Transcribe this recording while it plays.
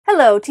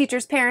Hello,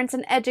 teachers, parents,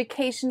 and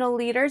educational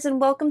leaders, and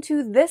welcome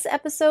to this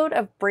episode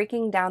of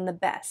Breaking Down the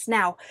B.E.S.T.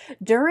 Now,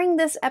 during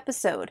this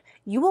episode,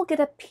 you will get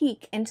a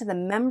peek into the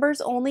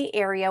members-only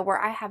area where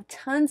I have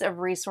tons of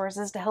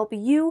resources to help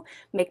you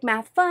make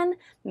math fun,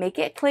 make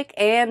it click,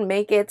 and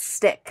make it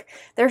stick.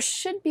 There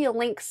should be a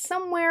link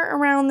somewhere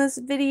around this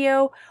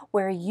video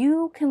where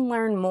you can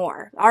learn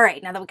more. All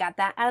right, now that we got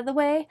that out of the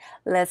way,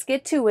 let's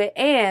get to it,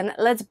 and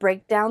let's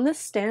break down the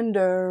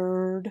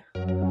standard.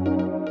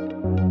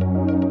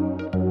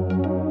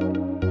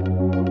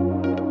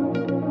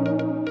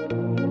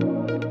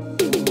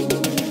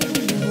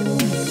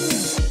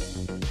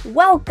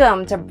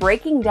 Welcome to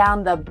Breaking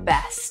Down the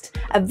B.E.S.T,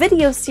 a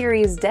video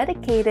series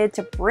dedicated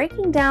to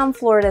breaking down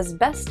Florida's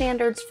best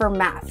standards for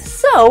math.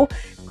 So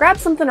grab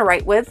something to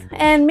write with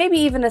and maybe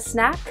even a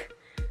snack.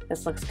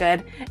 This looks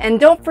good. And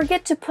don't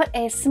forget to put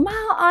a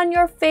smile on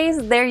your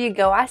face. There you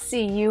go. I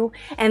see you.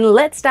 And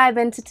let's dive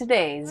into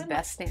today's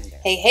best standard.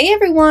 Hey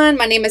everyone.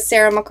 My name is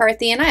Sarah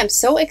McCarthy and I am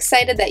so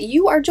excited that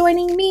you are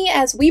joining me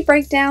as we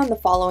break down the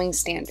following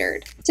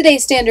standard.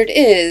 Today's standard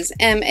is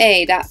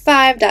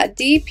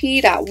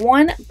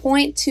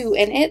MA.5.DP.1.2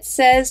 and it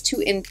says to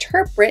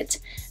interpret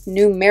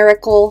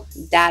numerical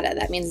data.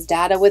 That means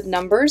data with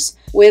numbers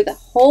with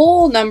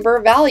whole number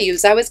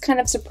values. I was kind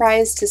of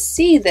surprised to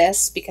see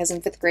this because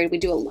in 5th grade we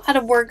do a lot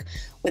of work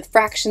with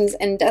fractions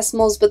and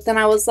decimals, but then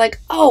I was like,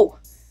 oh,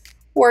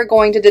 we're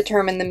going to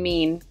determine the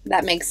mean.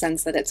 That makes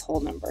sense that it's whole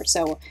number.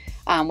 So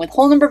with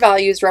whole number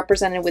values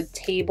represented with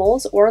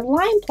tables or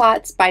line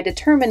plots by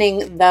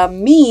determining the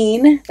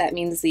mean, that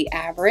means the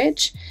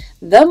average,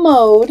 the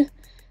mode,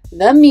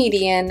 the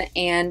median,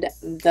 and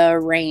the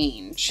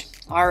range.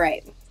 All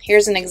right.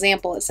 Here's an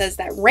example. It says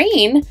that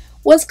rain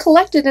was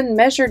collected and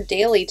measured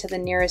daily to the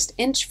nearest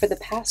inch for the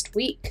past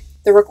week.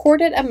 The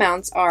recorded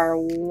amounts are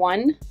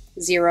 1,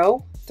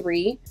 0,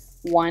 3,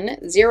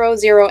 1, 0,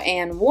 0,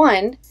 and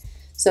 1.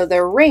 So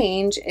the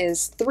range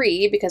is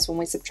 3 because when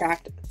we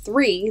subtract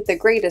 3, the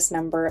greatest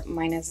number,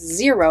 minus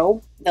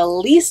 0, the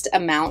least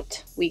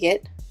amount, we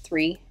get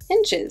 3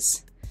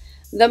 inches.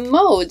 The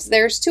modes,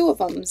 there's 2 of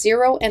them,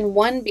 0 and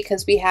 1,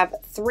 because we have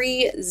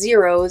 3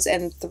 zeros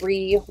and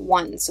 3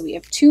 ones. So we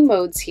have 2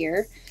 modes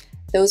here.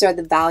 Those are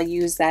the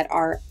values that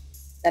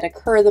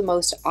occur the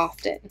most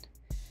often.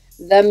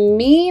 The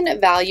mean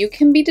value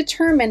can be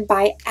determined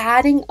by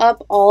adding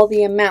up all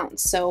the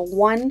amounts. So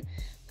 1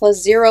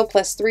 plus 0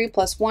 plus 3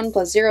 plus 1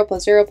 plus 0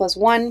 plus 0 plus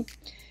 1.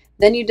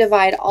 Then you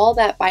divide all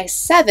that by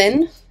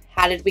 7.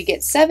 How did we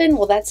get 7?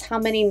 Well, that's how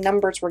many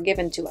numbers were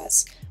given to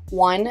us.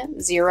 1,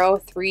 0,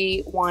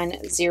 3,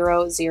 1,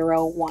 0,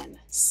 0, 1.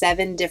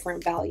 7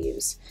 different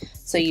values.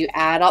 So you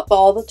add up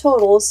all the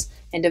totals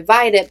and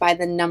divide it by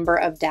the number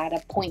of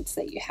data points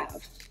that you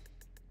have,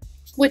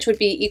 which would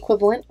be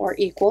equivalent or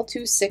equal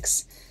to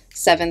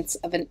 6/7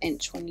 of an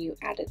inch when you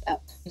add it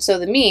up. So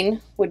the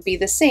mean would be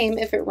the same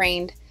if it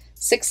rained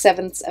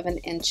 6/7 of an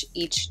inch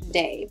each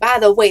day. By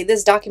the way,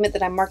 this document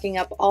that I'm marking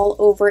up all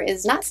over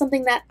is not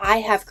something that I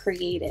have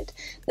created.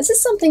 This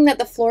is something that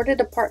the Florida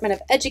Department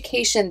of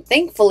Education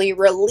thankfully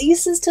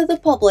releases to the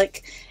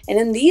public. And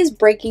in these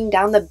Breaking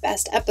Down the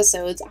B.E.S.T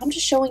episodes, I'm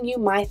just showing you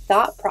my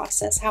thought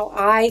process, how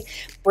I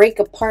break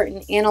apart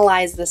and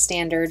analyze the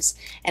standards.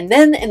 And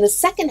then in the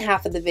second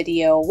half of the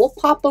video, we'll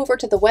pop over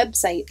to the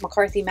website,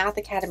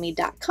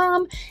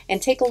 mccarthymathacademy.com,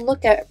 and take a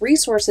look at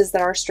resources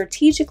that are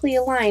strategically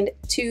aligned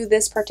to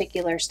this particular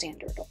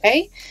standard,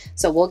 okay?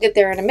 So we'll get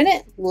there in a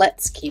minute.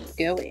 Let's keep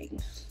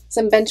going.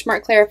 Some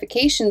benchmark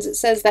clarifications. It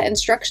says that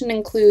instruction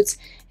includes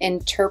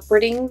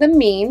interpreting the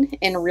mean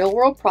in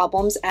real-world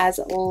problems as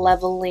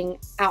leveling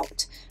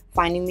out,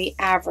 finding the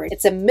average.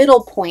 It's a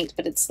middle point,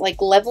 but it's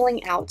like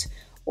leveling out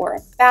or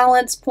a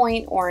balance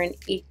point or an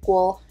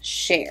equal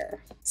share.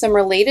 Some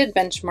related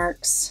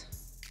benchmarks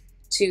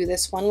to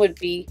this one would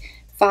be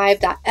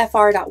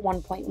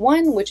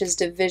 5.FR.1.1, which is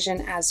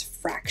division as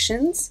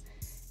fractions.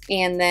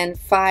 And then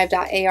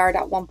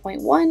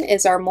 5.AR.1.1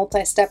 is our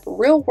multi-step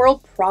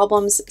real-world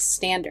problems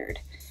standard,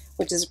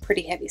 which is a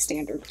pretty heavy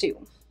standard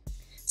too.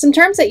 Some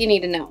terms that you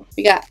need to know.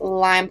 We got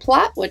line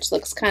plot, which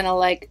looks kind of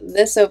like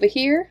this over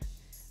here.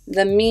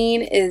 The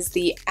mean is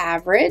the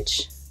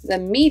average. The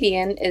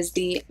median is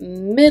the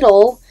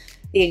middle,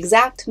 the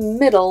exact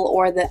middle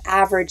or the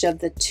average of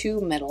the 2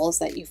 middles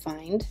that you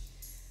find.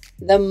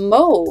 The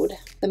mode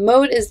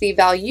is the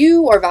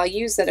value or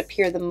values that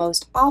appear the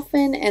most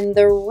often, and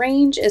the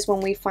range is when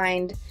we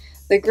find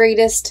the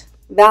greatest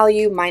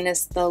value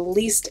minus the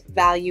least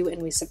value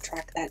and we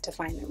subtract that to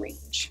find the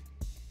range.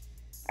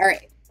 All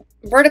right,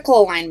 vertical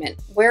alignment,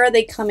 where are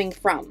they coming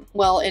from?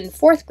 Well, in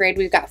 4th grade,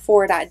 we've got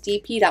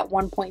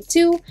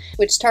 4.DP.1.2,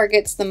 which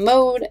targets the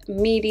mode,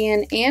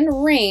 median,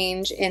 and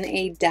range in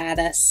a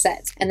data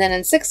set. And then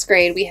in 6th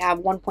grade, we have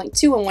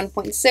 1.2 and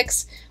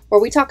 1.6, where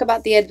we talk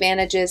about the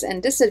advantages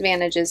and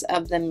disadvantages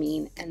of the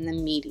mean and the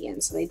median.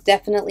 So they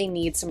definitely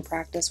need some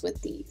practice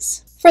with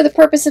these. For the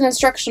purpose and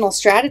instructional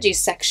strategy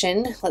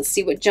section, let's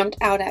see what jumped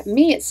out at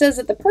me. It says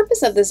that the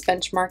purpose of this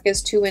benchmark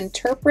is to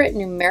interpret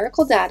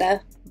numerical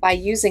data by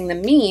using the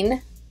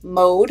mean,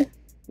 mode,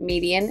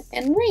 median,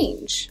 and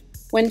range.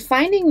 When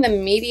finding the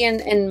median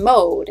and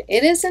mode,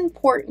 it is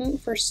important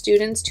for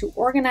students to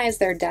organize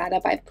their data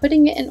by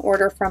putting it in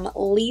order from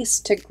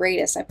least to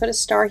greatest. I put a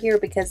star here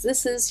because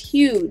this is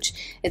huge.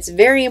 It's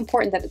very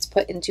important that it's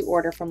put into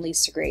order from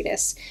least to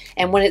greatest.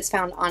 And when it's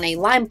found on a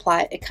line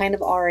plot, it kind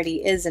of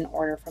already is in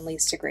order from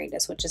least to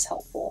greatest, which is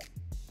helpful.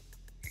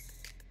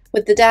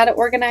 With the data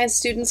organized,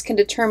 students can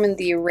determine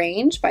the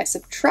range by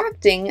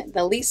subtracting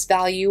the least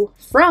value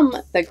from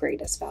the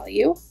greatest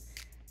value.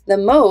 The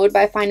mode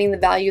by finding the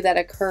value that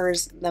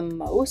occurs the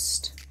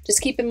most.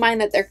 Just keep in mind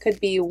that there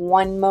could be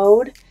one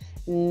mode,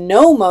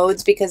 no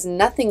modes because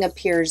nothing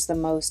appears the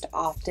most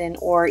often,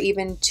 or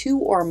even two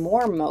or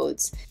more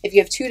modes. If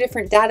you have two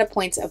different data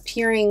points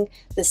appearing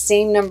the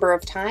same number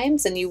of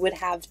times, then you would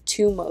have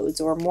two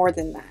modes or more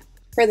than that.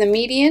 For the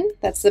median,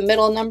 that's the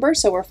middle number,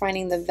 so we're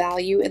finding the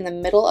value in the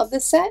middle of the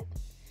set.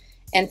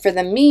 And for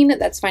the mean,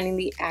 that's finding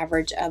the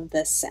average of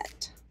the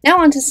set. Now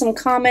on to some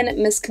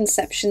common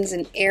misconceptions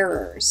and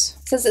errors.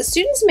 It says that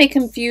students may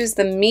confuse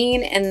the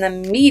mean and the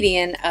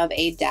median of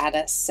a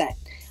data set.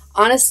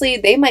 Honestly,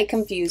 they might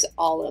confuse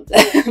all of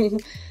them.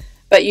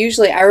 But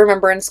usually I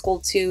remember in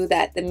school too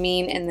that the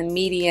mean and the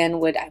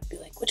median I'd be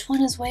like, which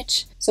one is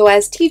which? So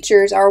as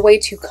teachers, our way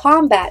to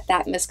combat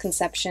that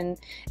misconception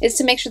is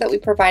to make sure that we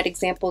provide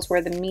examples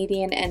where the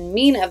median and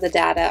mean of the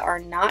data are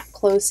not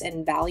close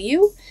in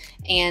value,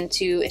 and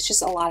it's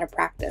just a lot of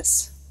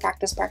practice.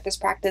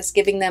 Practice,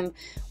 giving them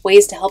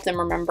ways to help them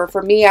remember.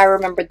 For me, I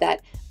remembered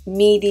that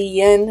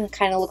median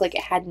kind of looked like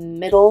it had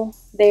middle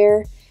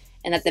there,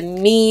 and that the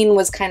mean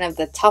was kind of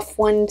the tough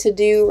one to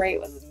do,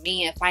 right? With the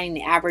mean, finding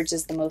the average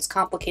is the most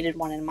complicated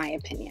one in my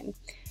opinion.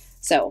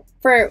 So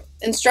for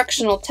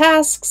instructional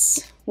tasks,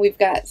 we've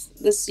got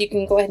this. You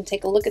can go ahead and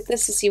take a look at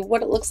this to see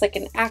what it looks like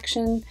in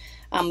action.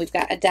 We've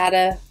got a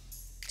data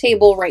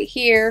table right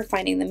here,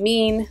 finding the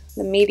mean,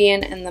 the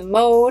median, and the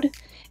mode.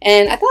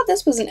 And I thought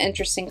this was an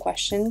interesting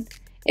question.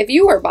 If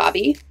you were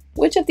Bobby,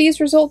 which of these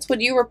results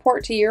would you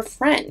report to your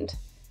friend?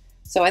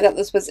 So I thought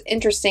this was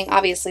interesting.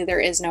 Obviously,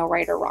 there is no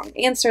right or wrong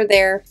answer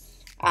there.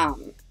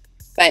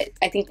 But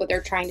I think what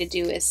they're trying to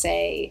do is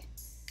say,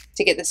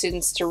 to get the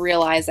students to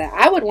realize that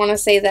I would want to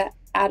say that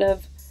out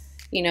of,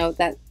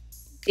 that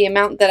the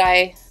amount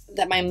that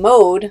my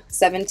mode,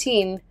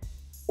 17,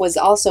 was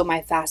also my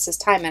fastest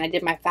time. And I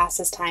did my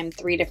fastest time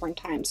 3 different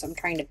times. So I'm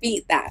trying to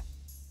beat that.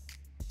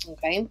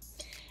 Okay.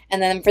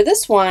 And then for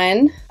this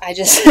one, I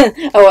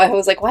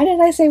was like, why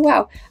did I say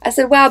wow? I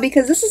said wow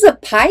because this is a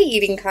pie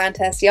eating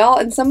contest, y'all.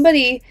 And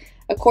somebody,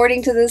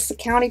 according to this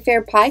county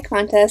fair pie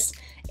contest,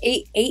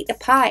 ate 8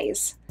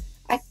 pies.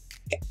 I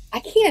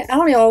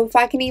don't know if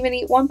I can even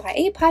eat 1 pie.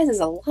 8 pies is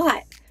a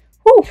lot.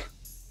 Whew.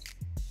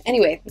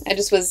 Anyway,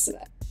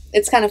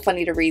 it's kind of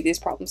funny to read these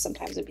problems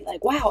sometimes and be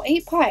like, wow,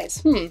 8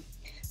 pies.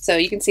 So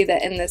you can see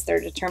that in this, they're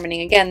determining,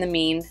 again, the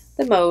mean,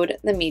 the mode,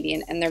 the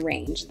median, and the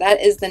range.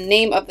 That is the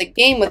name of the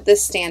game with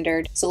this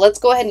standard. So let's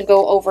go ahead and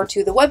go over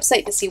to the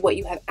website to see what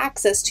you have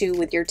access to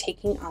with your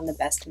Taking on the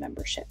Best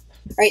membership.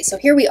 All right, so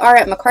here we are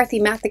at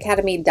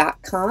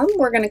McCarthyMathAcademy.com.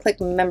 We're going to click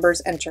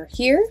Members Enter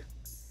here.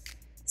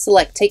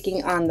 Select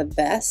Taking on the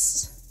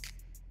Best.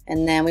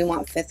 And then we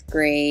want 5th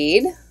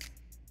grade.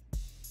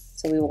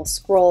 So we will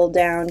scroll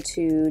down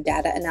to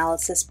Data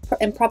Analysis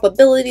and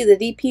Probability, the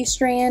DP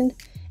strand.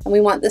 And we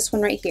want this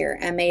one right here,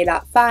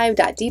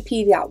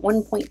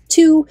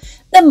 MA.5.DP.1.2,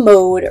 the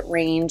mode,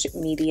 range,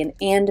 median,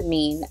 and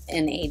mean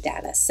in a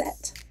data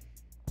set.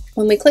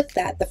 When we click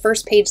that, the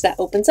first page that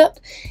opens up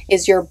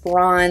is your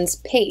bronze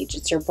page.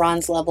 It's your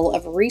bronze level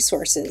of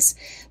resources.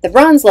 The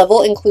bronze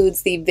level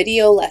includes the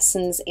video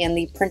lessons and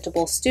the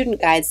printable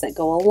student guides that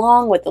go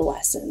along with the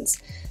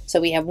lessons. So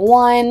we have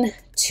 1,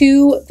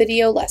 2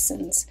 video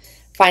lessons.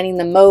 Finding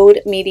the mode,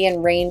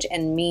 median, range,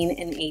 and mean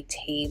in a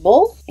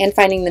table, and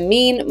finding the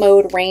mean,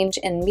 mode, range,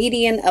 and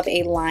median of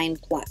a line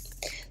plot.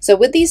 So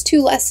with these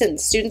 2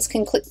 lessons, students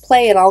can click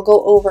play and I'll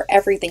go over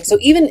everything. So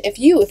even if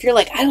you're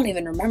like, I don't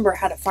even remember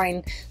how to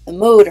find the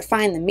mode or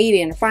find the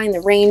median or find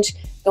the range,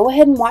 go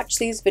ahead and watch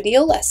these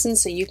video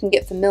lessons so you can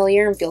get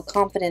familiar and feel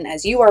confident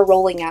as you are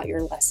rolling out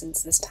your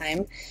lessons this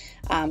time.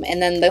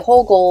 And then the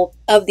whole goal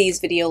of these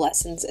video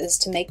lessons is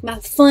to make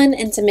math fun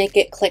and to make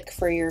it click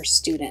for your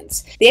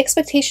students. The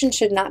expectation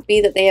should not be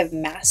that they have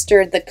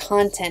mastered the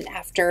content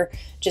after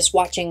just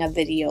watching a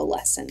video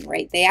lesson,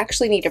 right? They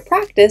actually need to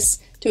practice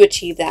to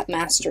achieve that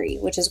mastery,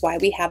 which is why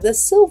we have the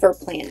silver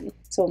plan.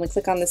 So when we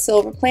click on the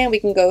silver plan, we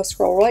can go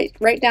scroll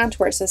right down to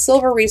where it says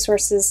silver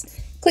resources.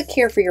 Click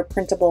here for your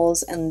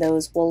printables and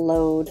those will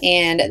load.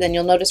 And then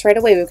you'll notice right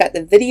away we've got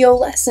the video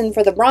lesson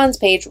for the bronze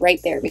page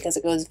right there because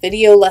it goes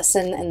video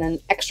lesson and then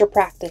extra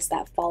practice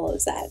that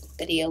follows that.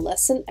 Video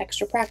lesson,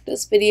 extra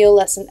practice, video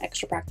lesson,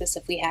 extra practice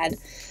if we had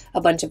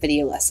a bunch of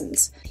video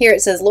lessons. Here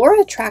it says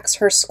Laura tracks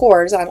her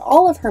scores on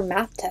all of her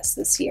math tests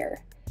this year.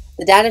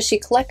 The data she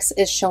collects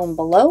is shown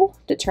below.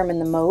 Determine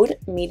the mode,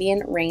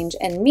 median, range,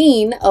 and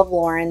mean of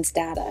Lauren's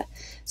data.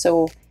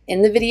 So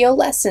in the video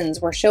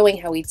lessons, we're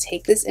showing how we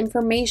take this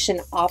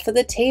information off of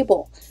the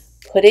table,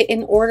 put it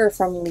in order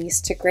from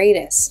least to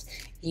greatest.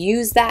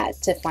 Use that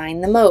to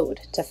find the mode,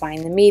 to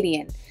find the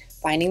median.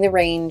 finding the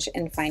range,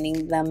 and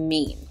finding the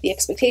mean. The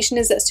expectation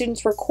is that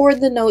students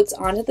record the notes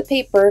onto the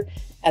paper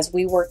as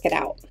we work it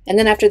out. And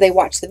then after they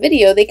watch the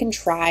video, they can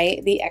try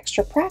the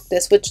extra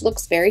practice, which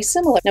looks very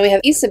similar. Now we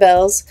have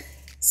Isabel's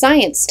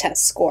science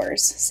test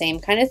scores. Same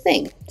kind of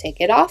thing.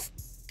 Take it off,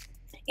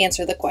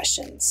 answer the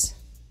questions.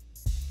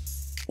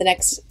 The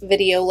next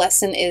video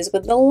lesson is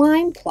with the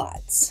line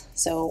plots.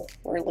 So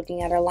we're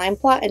looking at our line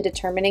plot and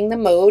determining the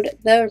mode,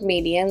 the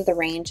median, the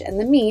range, and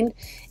the mean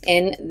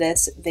in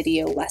this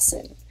video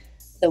lesson.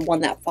 The one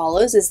that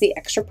follows is the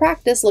extra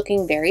practice,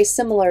 looking very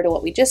similar to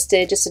what we just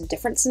did, just a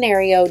different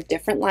scenario,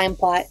 different line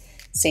plot,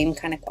 same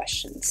kind of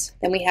questions.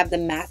 Then we have the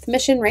math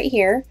mission right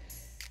here.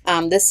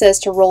 This says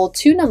to roll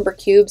 2 number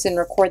cubes and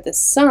record the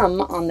sum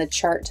on the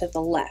chart to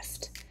the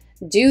left.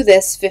 Do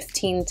this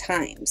 15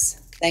 times.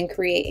 Then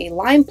create a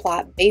line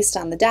plot based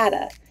on the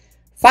data.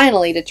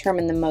 Finally,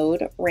 determine the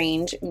mode,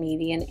 range,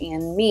 median,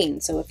 and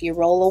mean. So if you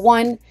roll a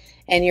 1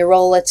 and you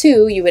roll a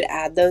 2, you would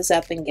add those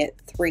up and get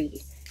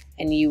 3.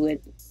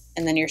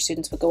 And then your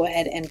students would go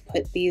ahead and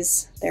put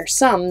their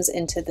sums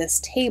into this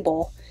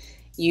table,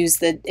 use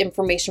the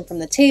information from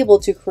the table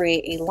to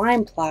create a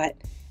line plot,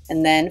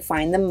 and then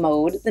find the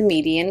mode, the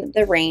median,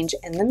 the range,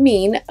 and the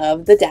mean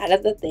of the data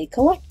that they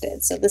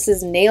collected. So this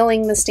is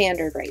nailing the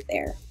standard right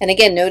there. And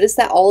again, notice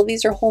that all of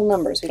these are whole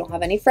numbers. We don't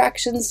have any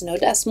fractions, no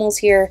decimals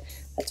here.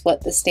 That's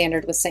what the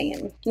standard was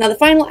saying. Now the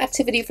final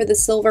activity for the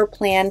silver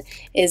plan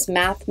is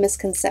Math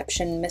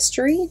Misconception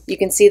Mystery. You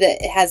can see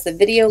that it has the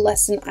video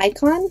lesson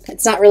icon.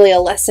 It's not really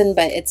a lesson,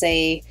 but it's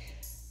a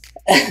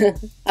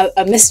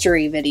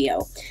mystery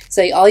video.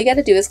 So all you got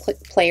to do is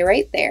click play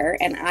right there,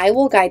 and I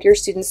will guide your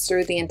students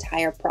through the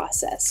entire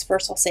process.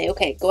 First, I'll say,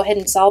 okay, go ahead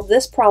and solve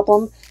this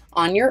problem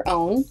on your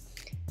own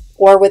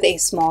or with a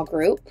small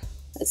group.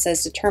 It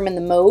says determine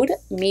the mode,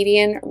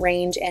 median,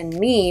 range, and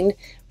mean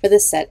for the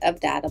set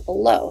of data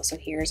below. So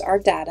here's our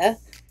data.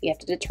 We have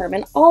to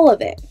determine all of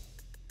it.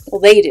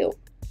 Well, they do.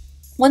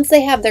 Once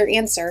they have their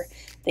answer,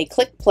 they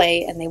click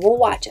play and they will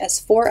watch as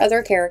 4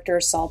 other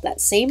characters solve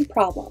that same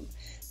problem.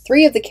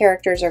 3 of the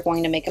characters are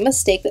going to make a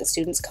mistake that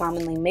students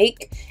commonly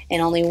make,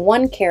 and only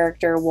 1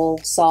 character will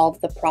solve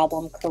the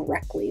problem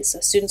correctly. So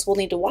students will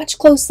need to watch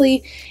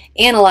closely,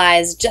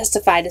 analyze,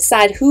 justify,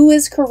 decide who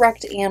is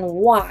correct and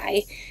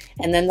why,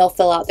 and then they'll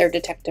fill out their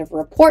detective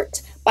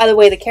report. By the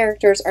way, the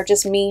characters are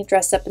just me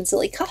dressed up in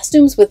silly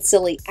costumes with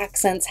silly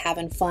accents,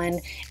 having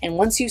fun. And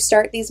once you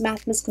start these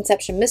math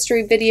misconception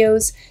mystery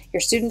videos, your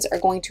students are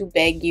going to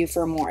beg you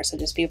for more, so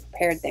just be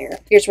prepared there.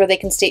 Here's where they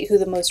can state who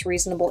the most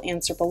reasonable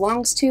answer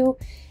belongs to,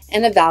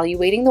 and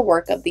evaluating the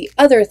work of the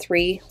other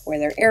 3, where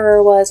their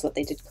error was, what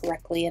they did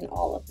correctly, and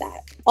all of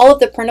that. All of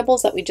the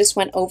printables that we just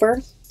went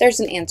over, there's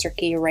an answer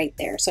key right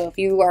there. So if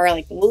you are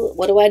like,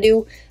 what do I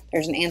do?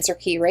 There's an answer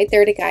key right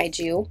there to guide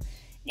you.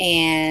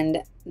 And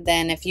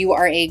then if you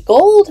are a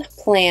gold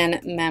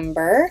plan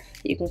member,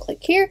 you can click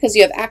here because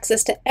you have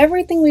access to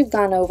everything we've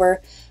gone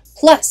over.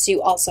 Plus,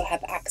 you also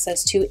have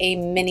access to a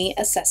mini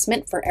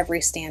assessment for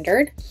every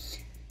standard.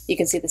 You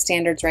can see the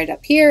standards right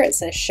up here. It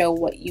says show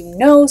what you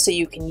know, so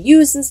you can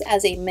use this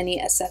as a mini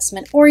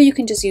assessment, or you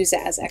can just use it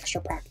as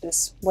extra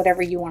practice,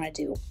 whatever you want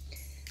to do.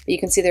 But you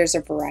can see there's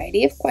a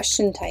variety of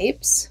question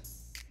types.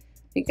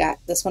 We got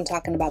this one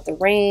talking about the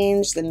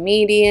range, the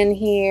median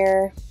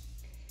here.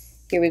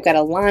 Here we've got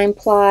a line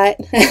plot.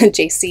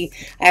 JC,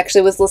 I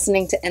actually was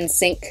listening to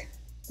NSYNC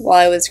while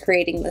I was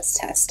creating this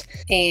test.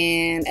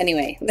 And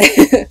anyway,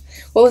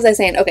 what was I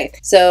saying? Okay,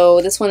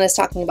 so this one is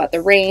talking about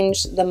the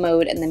range, the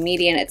mode, and the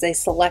median. It's a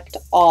select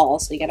all,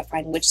 so you got to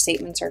find which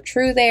statements are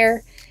true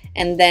there.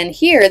 And then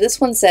here,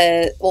 this one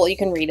says, well, you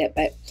can read it,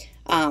 but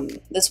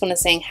this one is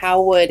saying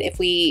how would, if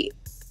we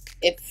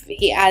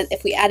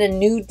add a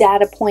new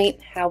data point,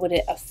 how would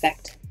it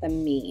affect the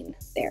mean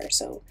there?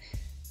 So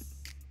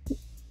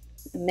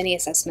mini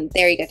assessment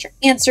there. You got your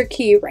answer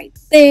key right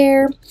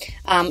there.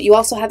 You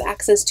also have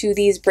access to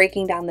these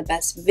breaking down the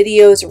best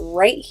videos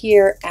right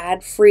here,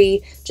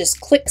 ad-free, just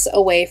clicks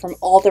away from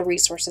all the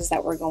resources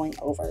that we're going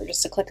over,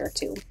 just a click or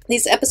 2.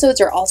 These episodes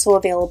are also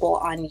available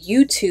on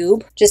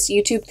YouTube. Just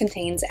YouTube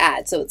contains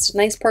ads, so it's a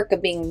nice perk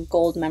of being a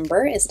gold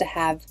member is to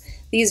have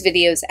these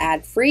videos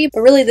ad-free.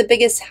 But really the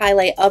biggest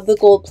highlight of the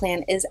gold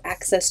plan is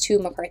access to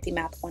McCarthy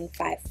Math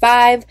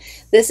 155.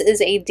 This is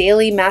a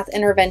daily math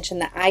intervention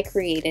that I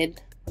created.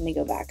 Let me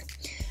go back.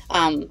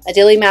 A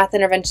daily math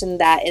intervention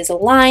that is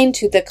aligned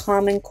to the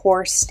Common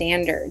Core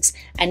standards.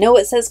 I know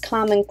it says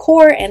Common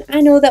Core, and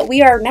I know that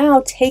we are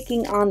now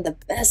taking on the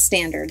B.E.S.T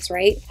standards,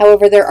 right?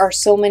 However, there are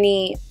so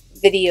many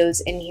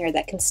videos in here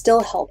that can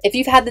still help. If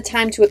you've had the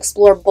time to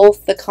explore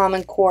both the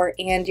Common Core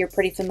and you're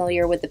pretty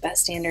familiar with the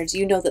B.E.S.T standards,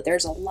 you know that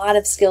there's a lot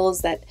of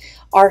skills that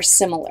are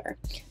similar.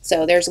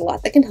 So there's a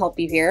lot that can help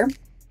you here.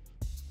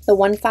 The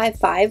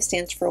 155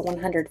 stands for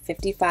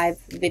 155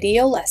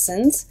 video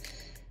lessons.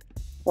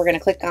 We're going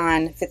to click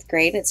on 5th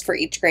grade. It's for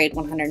each grade,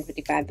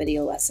 155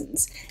 video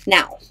lessons.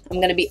 Now, I'm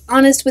going to be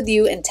honest with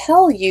you and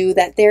tell you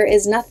that there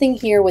is nothing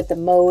here with the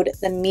mode,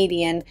 the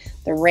median,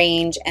 the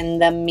range,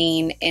 and the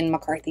mean in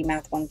McCarthy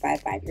Math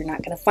 155. You're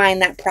not going to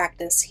find that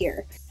practice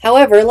here.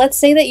 However, let's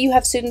say that you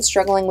have students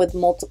struggling with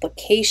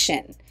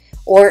multiplication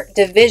or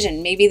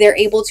division. Maybe they're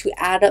able to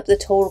add up the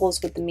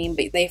totals with the mean,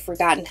 but they've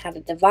forgotten how to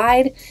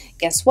divide.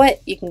 Guess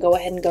what? You can go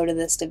ahead and go to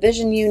this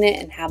division unit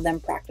and have them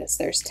practice.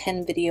 There's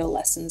 10 video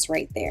lessons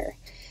right there.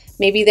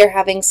 Maybe they're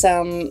having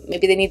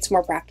maybe they need some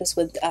more practice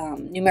with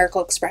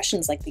numerical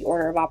expressions like the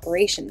order of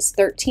operations.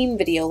 13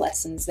 video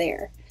lessons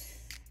there.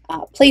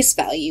 Place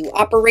value,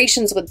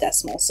 operations with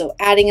decimals, so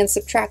adding and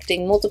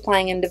subtracting,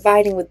 multiplying and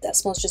dividing with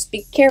decimals. Just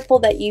be careful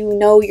that you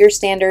know your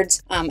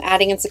standards,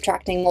 adding and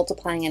subtracting,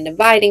 multiplying and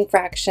dividing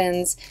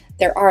fractions.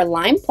 There are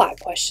line plot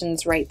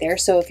questions right there,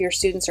 so if your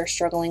students are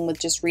struggling with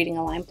just reading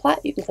a line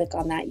plot, you can click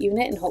on that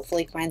unit and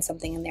hopefully find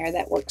something in there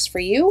that works for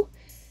you.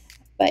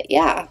 But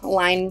yeah,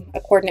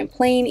 a coordinate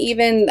plane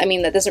even, I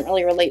mean, that doesn't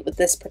really relate with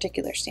this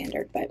particular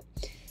standard, but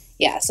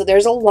yeah, so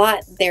there's a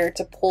lot there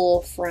to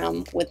pull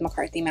from with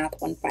McCarthy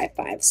Math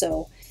 155.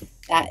 So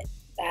that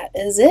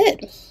is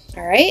it.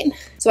 All right.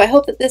 So I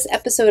hope that this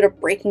episode of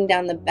Breaking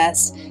Down the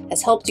B.E.S.T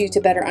has helped you to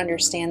better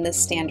understand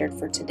this standard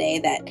for today,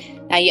 that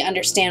now you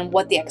understand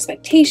what the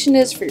expectation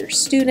is for your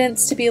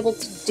students to be able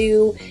to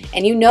do,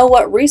 and you know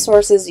what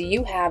resources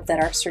you have that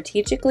are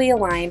strategically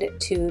aligned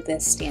to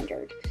this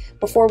standard.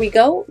 Before we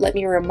go, let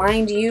me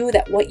remind you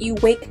that what you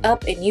wake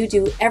up and you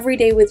do every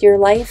day with your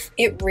life,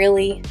 it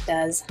really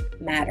does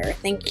matter.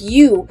 Thank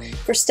you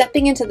for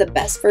stepping into the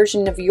best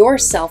version of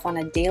yourself on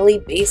a daily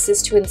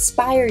basis to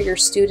inspire your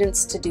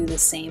students to do the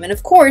same. And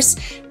of course,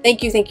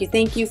 thank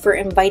you for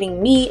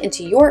inviting me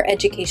into your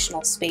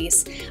educational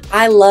space.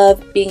 I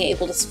love being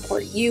able to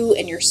support you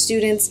and your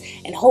students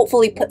and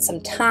hopefully put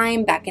some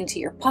time back into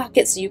your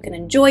pocket so you can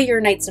enjoy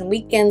your nights and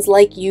weekends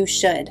like you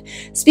should.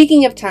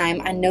 Speaking of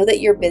time, I know that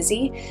you're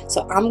busy,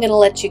 so I'm going to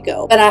let you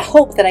go. But I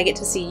hope that I get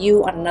to see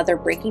you on another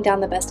Breaking Down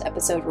the B.E.S.T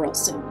episode real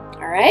soon.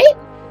 All right?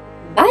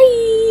 Bye!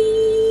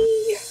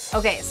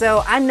 Okay,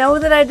 so I know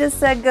that I just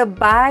said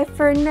goodbye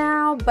for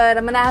now, but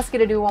I'm going to ask you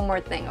to do one more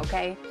thing,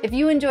 okay? If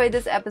you enjoyed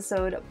this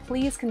episode,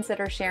 please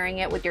consider sharing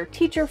it with your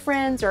teacher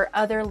friends or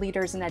other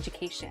leaders in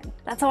education.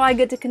 That's how I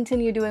get to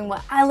continue doing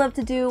what I love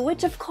to do,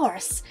 which of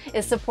course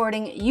is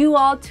supporting you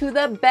all to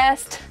the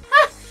best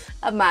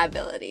of my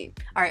ability.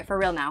 All right, for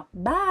real now.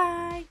 Bye!